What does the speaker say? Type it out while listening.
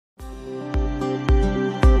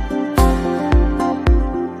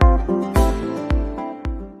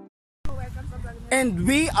And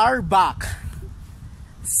we are back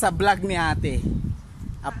sa vlog ni ate.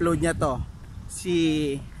 Upload niya to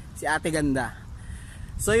si ate ganda.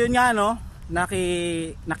 So yun nga no,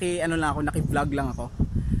 naki-vlog lang ako.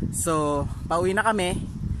 So pauwi na kami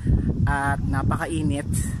at napakainit.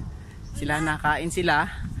 Nakain sila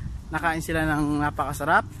ng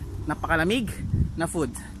napakasarap, napakalamig na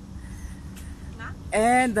food.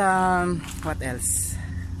 And what else?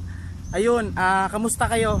 Ayun, kamusta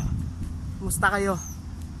kayo? Kamusta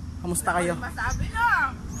kayo? Masabi lang.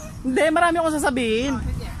 Hindi, marami akong sasabihin.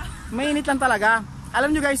 Mainit lang talaga. Alam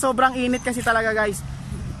nyo guys, sobrang init kasi talaga guys.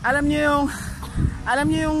 Alam nyo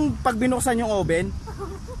yung pag binuksan yung oven,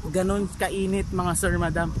 ganon kainit mga sir,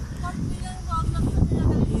 madam.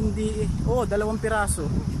 Hindi, 2 piraso.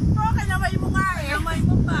 Kinamay mo nga eh. Kamay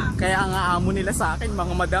mo pa. Kaya ang aamo nila sa akin,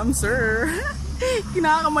 mga madam sir.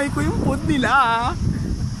 Kinakamay ko yung food nila.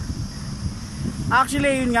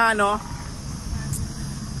 Actually, yun nga no.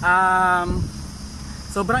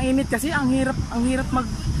 Sobrang init kasi ang hirap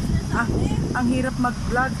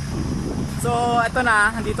mag-vlog. So ito na,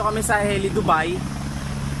 nandito kami sa Heli Dubai.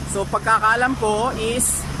 So pagkakaalam ko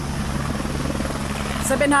is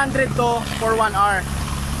 700 to for 1 hour.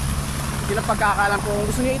 Yun ang pagkakaalam ko. Kung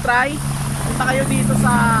gusto niyo i-try, punta kayo dito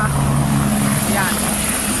sa ayan.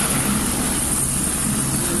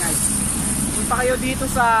 Nice. Punta kayo dito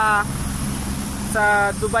sa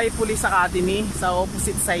Dubai Police Academy sa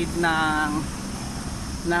opposite side ng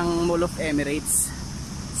Mall of Emirates.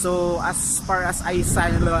 So as far as I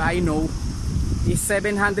know is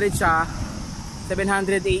 700 siya,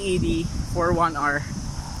 700 AED for 1 hour.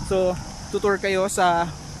 So tutor kayo sa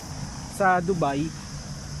Dubai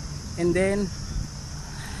and then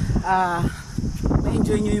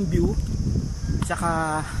ma-enjoy nyo yung view.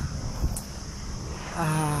 Tsaka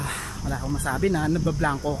wala akong masabi na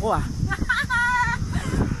nabablanko ko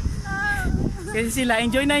Kasi sila,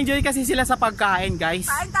 enjoy kasi sila sa pagkain guys.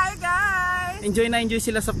 Kain tayo guys. Enjoy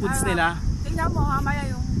sila sa foods nila. Tingnan mo, mamaya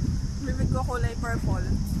yung bibig ko kulay purple.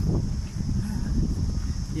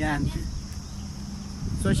 Yan.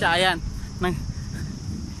 So siya, ayan.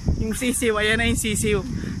 Yung sisiw, ayan na yung sisiw.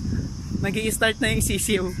 Nag-i-start na yung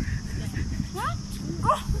sisiw. What?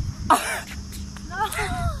 Oh!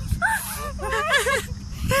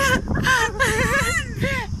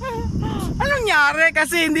 Anong nangyari?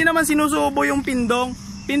 Kasi hindi naman sinusubo yung pindong.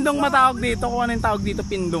 Pindong matawag dito. Kung ano yung tawag dito,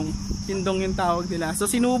 pindong. Pindong yung tawag nila. So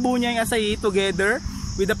sinubo niya yung asay together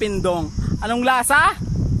with the pindong. Anong lasa?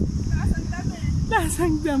 Lasang damit.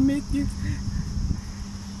 Lasang damit yun.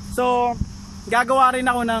 So gagawa rin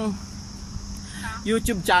ako ng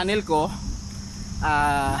YouTube channel ko.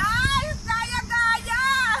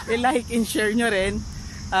 I-like and share nyo rin.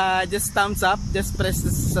 Just thumbs up. Just press the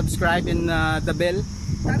subscribe and the bell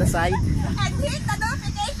at the side. And hit the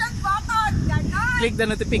notification button. Ganon. Click the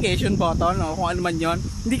notification button o kung ano man yon.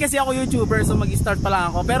 Hindi kasi ako YouTuber so mag-start pa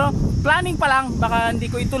lang ako. Pero planning pa lang. Baka hindi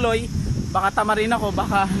ko ituloy. Baka tama rin ako.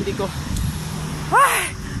 Baka hindi ko.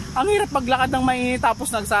 Ang hirap maglakad ng mainit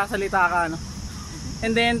tapos nagsasalita ka. No?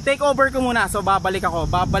 And then take over ko muna. So babalikan ko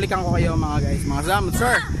kayo mga guys. Mga salamat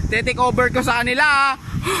sir. Take over ko sa kanila.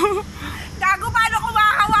 Gago, paano ko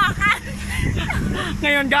makahawakan?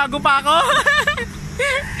 Ngayon gago pa ako.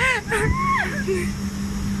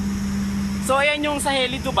 So ayan yung sa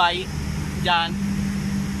Heli Dubai. Diyan.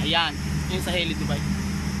 Ayan. Yung sa Heli Dubai.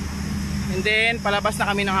 And then palabas na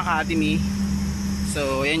kami ng academy.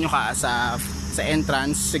 So ayan yung sa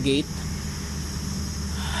entrance, sa gate.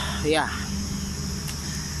 Yeah.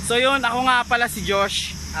 So yun, ako nga pala si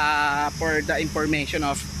Josh, for the information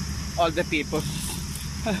of all the people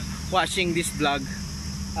watching this vlog.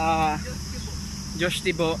 Josh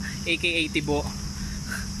Tibo, aka Tibo.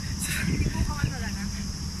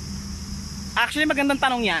 Actually magandang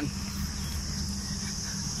tanong yan.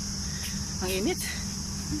 Ang init.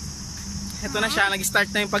 Ito na siya,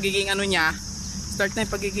 nag-start na yung pagiging ano niya. Start na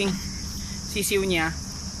yung pagiging sisiw niya.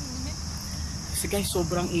 Kasi guys,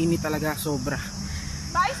 sobrang init talaga, sobra.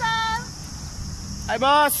 Bye, sir! Hi,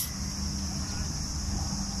 boss!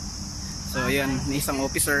 So, yan, isang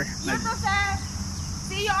officer. Ito, sir!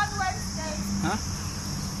 See you on Wednesday! Ha?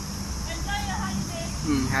 Enjoy your holiday!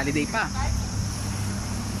 Holiday pa.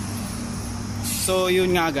 So,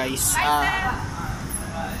 yun nga guys.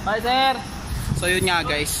 Bye, sir! So, yun nga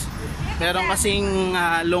guys. Meron kasing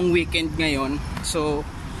long weekend ngayon. So,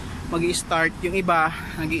 mag-i-start yung iba,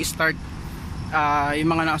 nag-i-start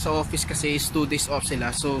yung mga nasa office kasi is 2 days off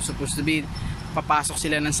sila. So supposed to be papasok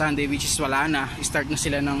sila ng Sunday, which is wala na. Start na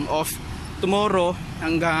sila ng off tomorrow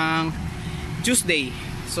hanggang Tuesday.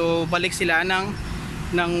 So balik sila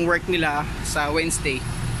ng work nila sa Wednesday.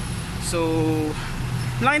 So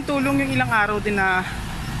malaking tulong yung ilang araw din na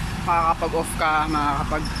makakapag-off ka,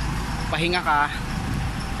 makakapagpahinga ka.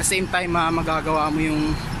 At the same time, magagawa mo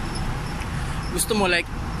yung gusto mo, like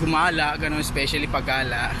gumala, ganun, especially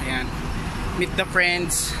paggala. Ayan. Meet the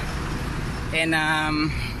friends and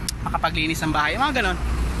makapaglinis ng bahay, mga ganun.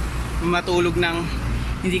 Matulog ng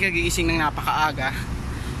hindi ka gigising ng napakaaga.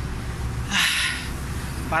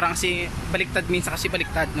 Parang kasi baliktad, minsan kasi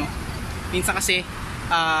baliktad, no? Minsan kasi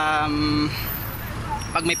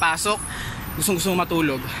pag may pasok, gustong mo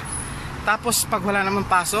matulog. Tapos pag wala naman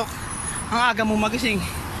pasok, ang aga mo magising.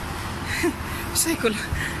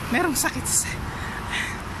 Merong sakit.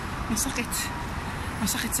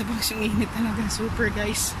 Masakit sa bangs yung init talaga. Super,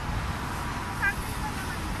 guys.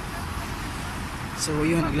 So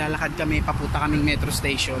yun, naglalakad kami, papunta kaming metro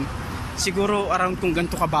station. Siguro around kung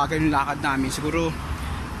ganito kabagal yung lakad namin, siguro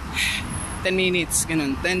 10 minutes,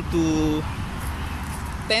 ganun, 10 to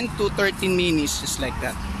 13 minutes, just like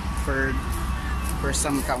that, for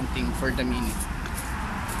some counting for the minute.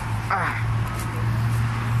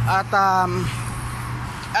 At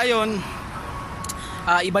ayun,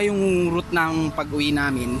 iba yung route ng pag-uwi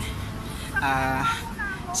namin.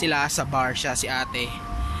 Sila sa bar, siya, si ate,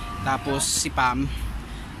 tapos si Pam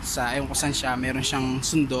sa ewan ko saan siya, meron siyang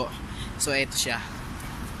sundo. So eto siya.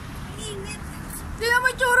 Tingnan mo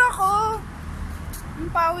yung tsura ko.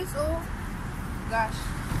 Yung pawis, oh. Gosh.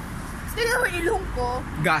 Tingnan mo yung ilong ko.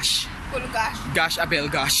 Gosh. Full gosh. Gosh, Abel,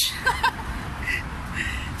 gosh.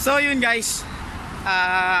 So yun, guys.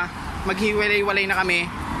 Maghiwalay-walay na kami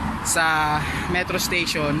sa metro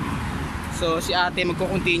station. So si ate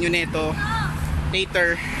magko-continue nito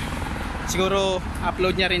later. Siguro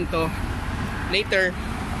upload niya rin to later,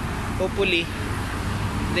 hopefully.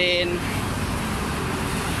 Then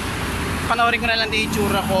panoorin ko na lang din yung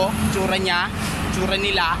tsura ko, tsura niya, tsura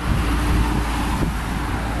nila.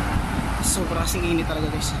 Sobrang kasing init talaga,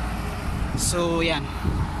 guys. So yan,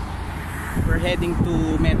 we're heading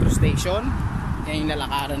to metro station. Yan yung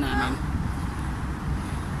lalakaran namin.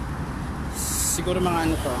 Siguro mga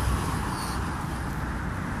ano to,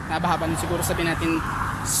 haba-haba, siguro sabihin natin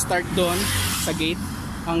start doon sa gate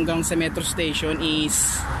hanggang sa metro station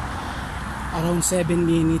is around 7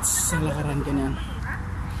 minutes sa lakaran, ganyan.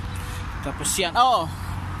 Tapos yan,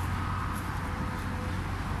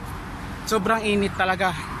 sobrang init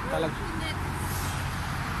talaga.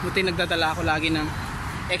 Buti nagdadala ako lagi ng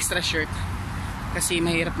extra shirt kasi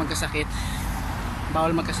mahirap magkasakit.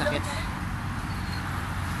 Bawal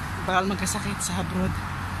magkasakit sa abroad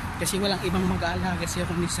kasi walang ibang mag-aalaga, kasi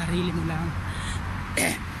kung may sarili mo lang.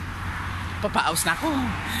 Papaos na ako.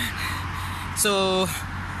 So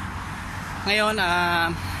ngayon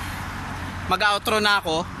mag-outro na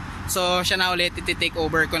ako. So siya na ulit, iti-take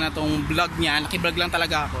over ko na tong vlog niya. Naki-vlog lang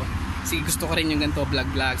talaga ako kasi gusto ko rin yung ganito, vlog,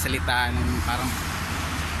 salita parang.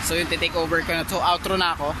 So yun, iti-take over ko na to. Outro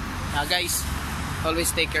na ako. Guys, always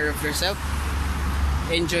take care of yourself.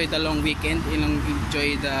 Enjoy the long weekend.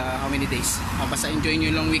 Enjoy the how many days. Basta enjoy nyo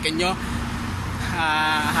yung long weekend nyo.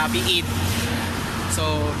 Happy Eid.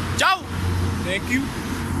 So, ciao! Thank you.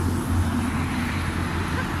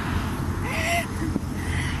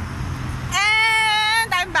 And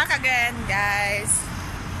I'm back again, guys.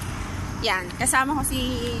 Yan, kasama ko si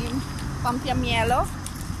Pampiamielo.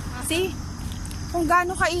 See, kung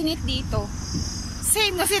gaano kainit dito.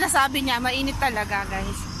 Same na sinasabi niya, mainit talaga,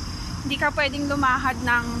 guys. Hindi ka pwedeng lumahad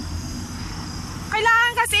ng...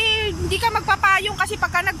 Kailangan kasi, hindi ka magpapayong kasi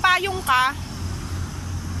pagka nagpayong ka,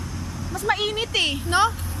 mas mainit eh,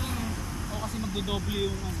 no? O kasi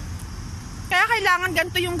magdodoble yung ano. Kaya kailangan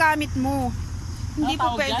ganito yung gamit mo. Hindi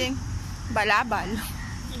po pwedeng dyan? balabal.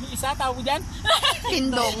 Yung isa, tawag dyan?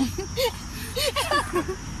 Tindong.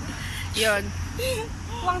 Yun.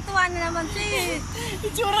 Tuwang-tuwa na naman siya.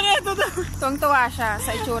 Itsura na ito. Tuwang-tuwa siya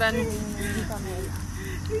sa itsura ni Pamela.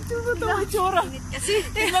 Itsura.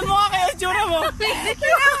 Tignan mo nga kaya itsura mo.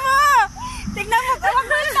 Tignan mo! Tignan mo!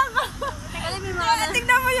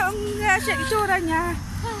 Tignan mo yung itsura niya.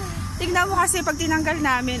 Tignan mo kasi pag tinanggal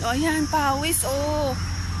namin. O yan, pawis,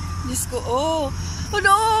 Diyos ko,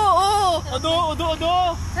 Odo!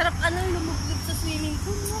 Sarap lumubog sa swimming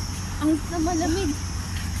pool, no? Ang malamig.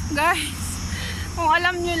 Guys, kung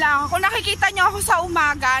alam nyo lang, kung nakikita nyo ako sa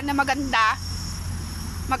umaga na maganda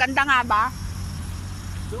nga ba?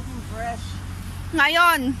 Looking fresh.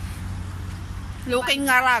 Ngayon, looking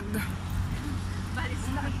ngarag.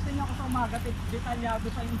 Kung nakikita niyo ako sa umaga, detalyado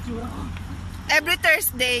sa yung itsura ko. Every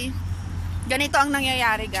Thursday, ganito ang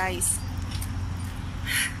nangyayari, guys.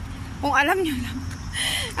 Kung alam nyo lang,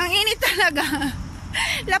 ang init talaga.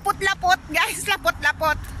 Lapot-lapot, guys,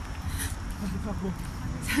 lapot-lapot.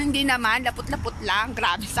 Hindi naman, lapot-lapot lang.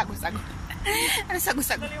 Grabe, sagot-sagot. Ano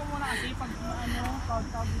sago-sago? Dali mo muna kasi pag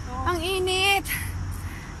pag dito. Ang init.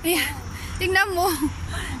 Ayan. Tingnan mo.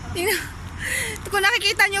 Tingnan. Kung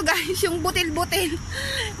nakikita nyo guys, yung butil-butil.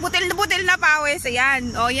 Butil-butil na pawis.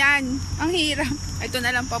 Ayan. O yan. Ang hirap. Ito na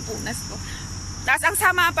lang papunas ko. Tapos ang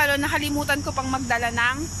sama pa ron, nakalimutan ko pang magdala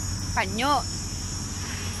ng panyo.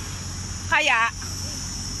 Kaya,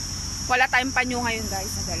 wala tayong panyo ngayon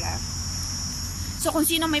guys. Nadala. So kung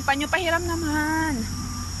sino may panyo, pahiram naman.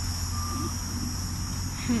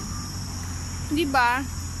 Diba?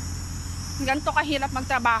 Ganto kahirap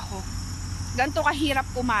magtrabaho. Ganto kahirap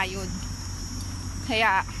kumayod.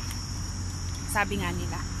 Kaya, sabi nga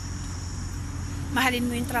nila, mahalin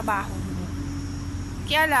mo yung trabaho mo.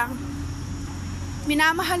 Kaya lang,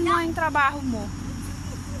 minamahal mo yung trabaho mo.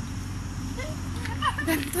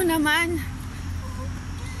 Ganto naman.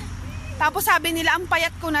 Tapos sabi nila, ang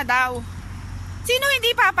payat ko na daw. Sino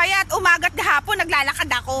hindi papayat? Umaga't hapon, naglalakad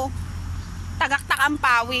ako. Tagaktak ang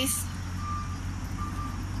pawis.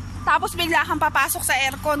 Tapos bigla kang papasok sa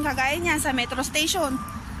aircon, kagaya niyan sa metro station.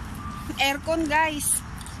 Aircon guys.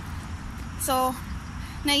 So,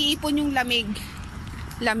 naiipon yung lamig.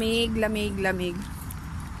 Lamig, lamig, lamig.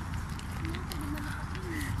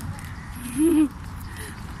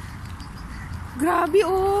 Grabe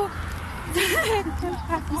oh.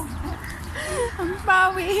 Ang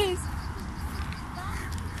pawis.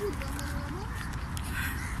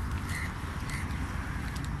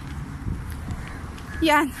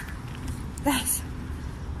 Yan. Guys.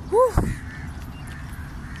 Whew.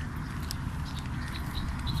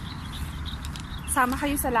 Sama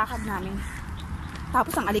kayo sa lakad namin.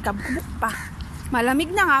 Tapos ang alikabok pa. Malamig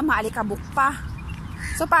na nga, maalikabok pa.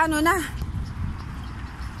 So paano na?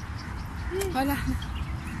 Wala.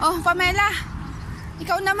 Oh, Pamela.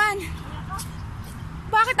 Ikaw naman.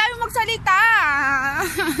 Bakit tayo magsalita?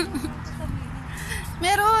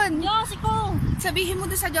 Meron. Yes, ikaw. Sabihin mo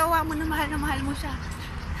doon sa jowa mo na mahal mo siya.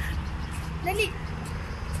 Dali.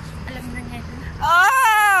 Alam na niya yun.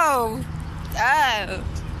 Oh! Oh!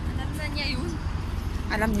 Alam na niya yun.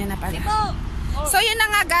 Alam niya na pala. Ikaw. So yun na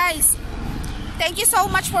nga guys. Thank you so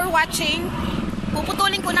much for watching.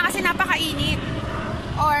 Puputulin ko na kasi napakainit.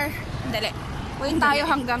 Or, dali. Wait tayo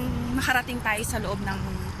hanggang makarating tayo sa loob ng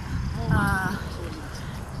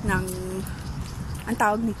ang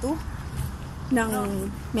tawag nito? Ng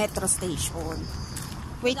metro station.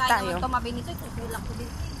 Wait tayo. Kaya tumabi nito, tutulak ko din.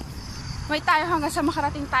 Wait tayo hanggang sa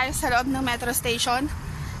makarating tayo sa loob ng metro station.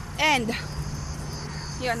 And,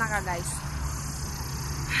 yun na ka guys.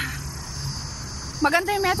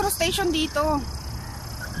 Maganda yung metro station dito.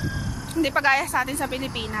 Hindi pa gaya sa atin sa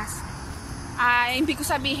Pilipinas. Ibig ko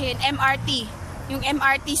sabihin, MRT. Yung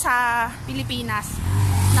MRT sa Pilipinas.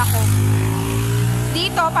 Nako.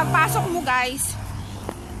 Dito, pagpasok mo guys,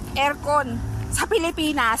 aircon. Sa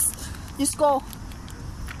Pilipinas, Diyos ko,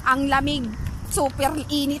 ang lamig. Super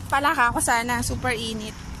init pala ako sana. Super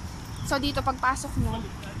init. So dito, pagpasok mo,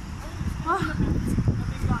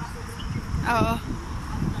 oo.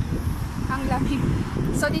 Ang lamig.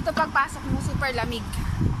 So dito, pagpasok mo, super lamig.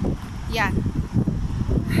 Yan.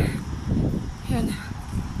 Yan.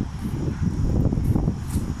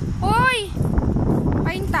 Hoy!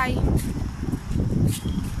 Paintay.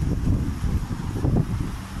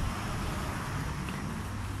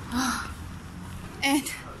 And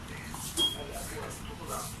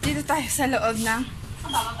dito tayo sa loob ng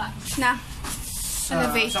elevator.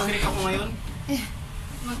 Sa click ako ngayon?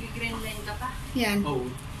 Mag-green line ka pa. Yan. Oh.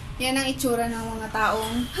 Yan ang itsura ng mga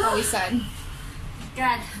taong pawisan.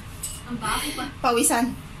 God. Ang baho pa.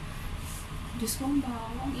 Pawisan. Diyos ko, ang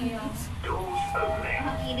baho. Ang Ayaw. init.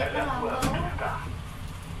 Ang init na hawa.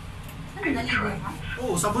 Ano naligo ka?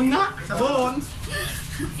 Oh, sabon nga. Sabon.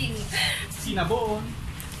 Sini. Sinabon.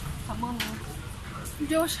 Sabon mo.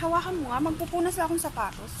 Diyos, hawakan mo nga. Magpupunas lang akong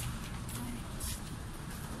sapatos.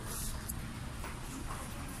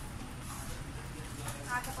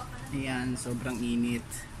 Ayan, sobrang init.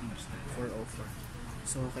 4:04.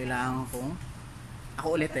 So, kailangan kong ako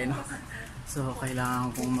ulit no? So,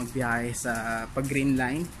 kailangan kong magbiyahe sa pag-green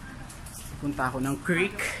line. Punta ako ng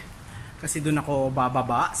creek. Kasi doon ako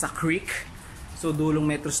bababa sa creek. So, dulong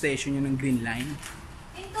metro station yun ng green line.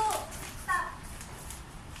 Ito! Stop!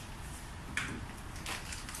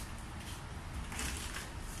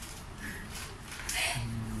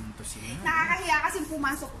 Ito sila. Nakakahiya kasi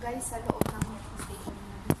pumasok guys sa loob ng metro station.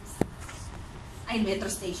 Ay, metro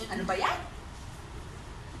station. Ano ba yan?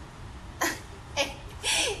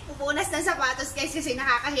 Pupunas ng sapatos guys kasi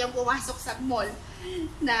nakakahiyang pumasok sa mall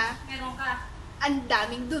na Meron ka. ang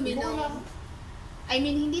daming dumi no. I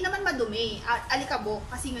mean, hindi naman madumi. Alikabok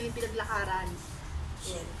kasi ngayon pinaglakaran.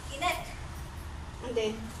 Init. Hindi.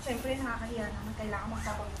 Siyempre, nakakahiya naman. Kailangan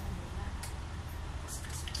magsabaw naman muna.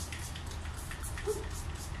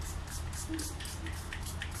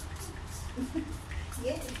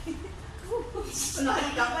 Yeah. Wala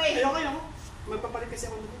ka pa eh. Ayoko yun. Magpapalit kasi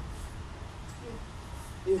ako dito.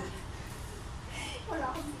 Wala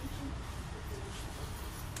akong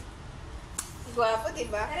gwapo,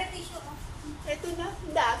 diba? Tara, tissue ko. Ito na.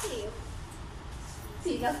 Dati.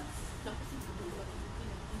 Sino?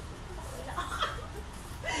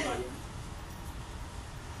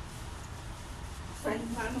 Friend,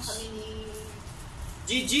 paano kami ni...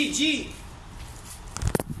 G!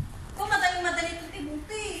 Kung madali itong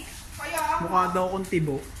tibuti. Kaya Mukha daw akong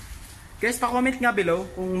tibo. Guys, pa-comment nga below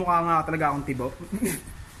kung mukha nga talaga akong tibo.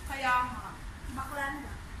 Kaya nga. Bakla na.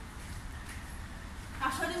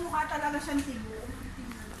 Actually, mukha talaga siyang tibo.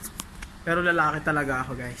 Pero lalaki talaga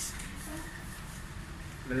ako, guys.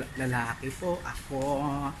 Lalaki po ako.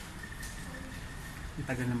 Ang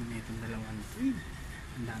tagal naman na itong dalawang to eh.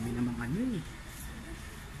 Ang dami namang ano eh.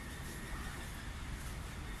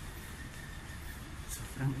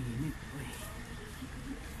 Sobrang init po eh.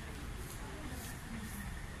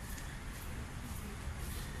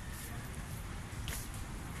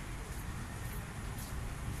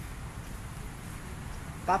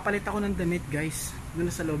 Papalit ako ng damit, guys. Doon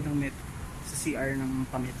sa loob ng sa CR ng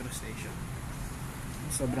metro station.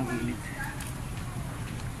 Sobrang init.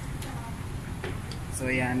 So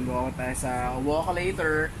yan, buka tayo sa walk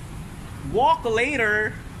later.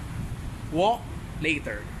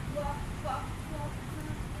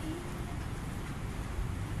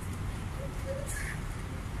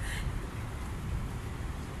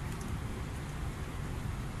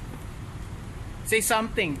 Say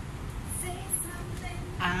something. Say something.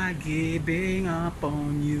 I giving up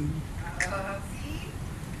on you.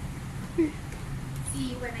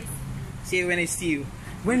 See you when I see you. See you when I see you.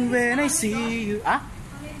 When I see you. Ah?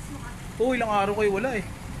 Pamilis mo ka. Oo, ilang araw kayo wala eh.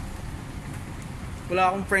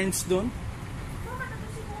 Wala akong friends doon. Bakit ako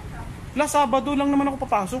si Konda? Wala, Sabado lang naman ako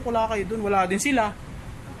papasok. Wala kayo doon. Wala din sila.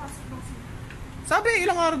 Kapasok lang sila. Sabi,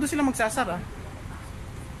 ilang araw doon sila magsasara.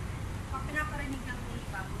 Pag pinaparinig ng may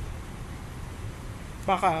bago.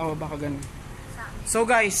 Baka ganun. Sa amin. So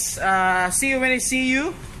guys, see you when I see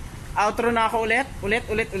you. Outro na ako ulit.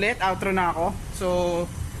 Outro na ako. So,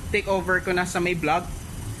 take over ko na sa may vlog.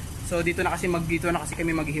 So, dito na kasi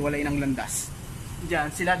kami maghiwalay ng landas.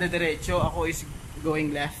 Diyan, sila diretso. Ako is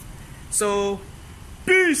going left. So,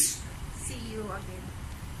 peace! See you again.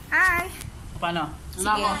 Hi! Paano?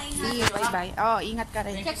 Sige. See you. Bye-bye. Oh, ingat ka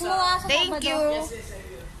rin. Check mo nga sa Thank Sabado. you. Thank you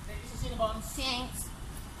sa Cinnabons. Thanks.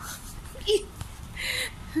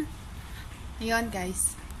 Ayun,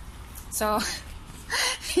 guys. So,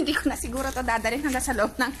 hindi ko na siguro to dadalhin hanggang sa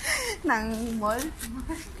loob ng mall.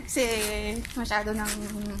 Kasi masyado nang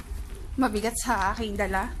mabigat sa aking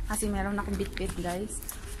dala. Kasi meron akong bit-bit, guys.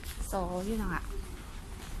 So, yun na nga.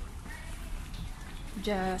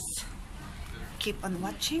 Just keep on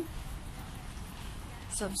watching.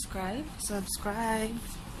 Subscribe.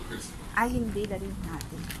 Ay, hindi. Dalhin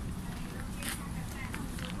natin.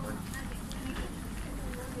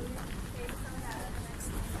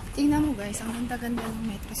 Tingnan mo guys, ang ganda-ganda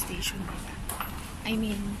ng metro station nila. I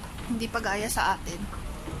mean, hindi pa gaya sa atin.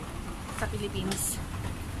 Sa Philippines.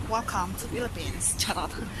 Welcome to Philippines.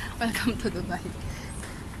 Charot. Welcome to Dubai.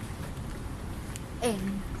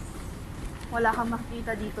 And, wala kang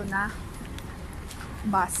makikita dito na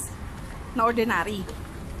bus. Na ordinary.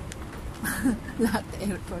 Lahat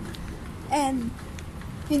aircon. And,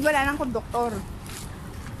 hindi wala ng konduktor.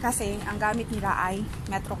 Kasi, ang gamit nila ay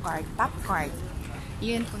Metro Card, Top Card.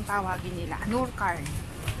 Yun kung tawagin nila. Nur card.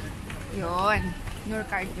 Yun. Nur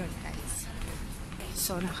card yun, guys.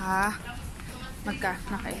 So,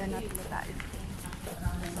 nakailan natin na tayo.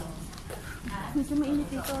 Medyo mainit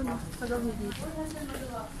dito, no? Pagawin dito.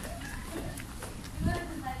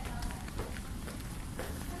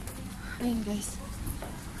 Ayun, guys.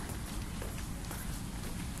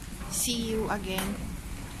 See you again.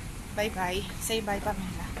 Bye-bye. Say bye,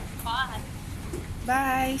 Pamela. Bye.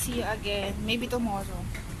 Bye! See you again. Maybe tomorrow.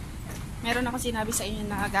 Meron ako sinabi sa inyo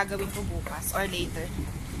na gagawin ko bukas or later.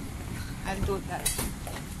 I'll do that.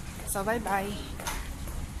 So, bye-bye.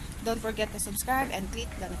 Don't forget to subscribe and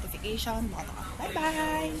click the notification button.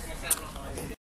 Bye-bye!